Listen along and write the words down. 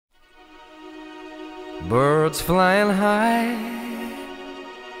Birds flying high,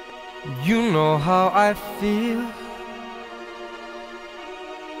 you know how I feel.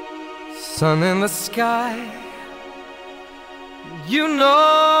 Sun in the sky, you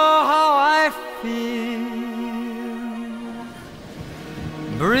know how I feel.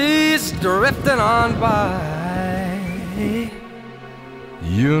 Breeze drifting on by,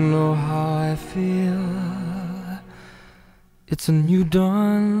 you know how I feel. It's a new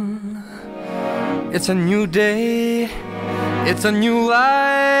dawn, it's a new day, it's a new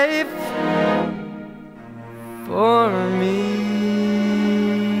life for me.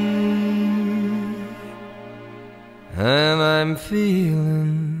 And I'm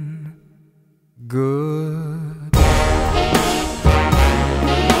feeling good.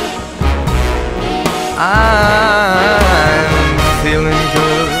 I'm feeling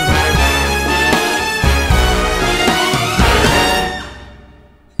good.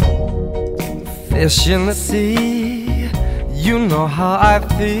 Fish in the sea, you know how I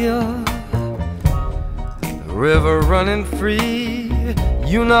feel. The river running free,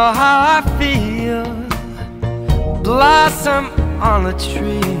 you know how I feel. Blossom on a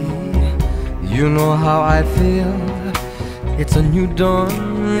tree, you know how I feel. It's a new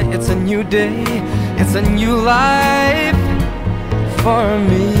dawn, it's a new day, it's a new life for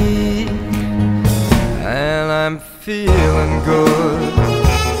me. And I'm feeling good.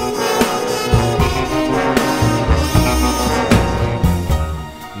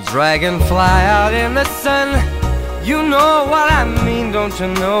 Dragonfly out in the sun, you know what I mean, don't you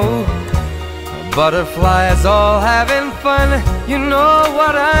know? Butterflies all having fun, you know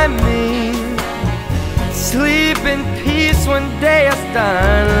what I mean. Sleep in peace when day is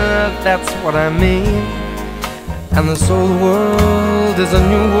done, that's what I mean. And this old world is a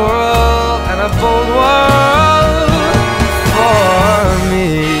new world and a bold world for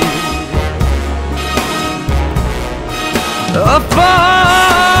me.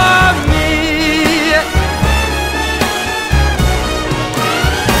 For me.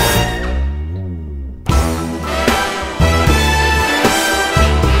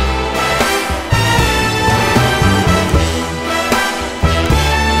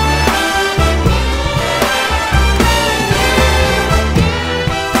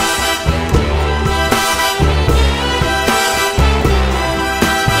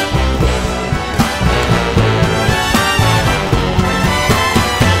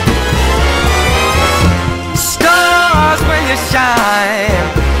 Shine,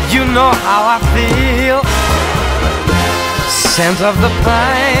 you know how I feel. Scent of the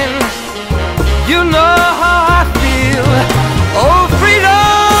pine, you know how I feel. Oh,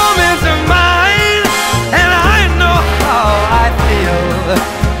 freedom is mine, and I know how I feel.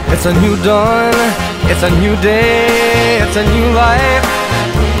 It's a new dawn, it's a new day, it's a new life.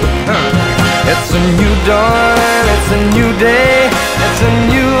 It's a new dawn, it's a new day, it's a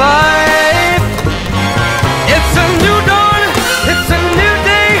new life.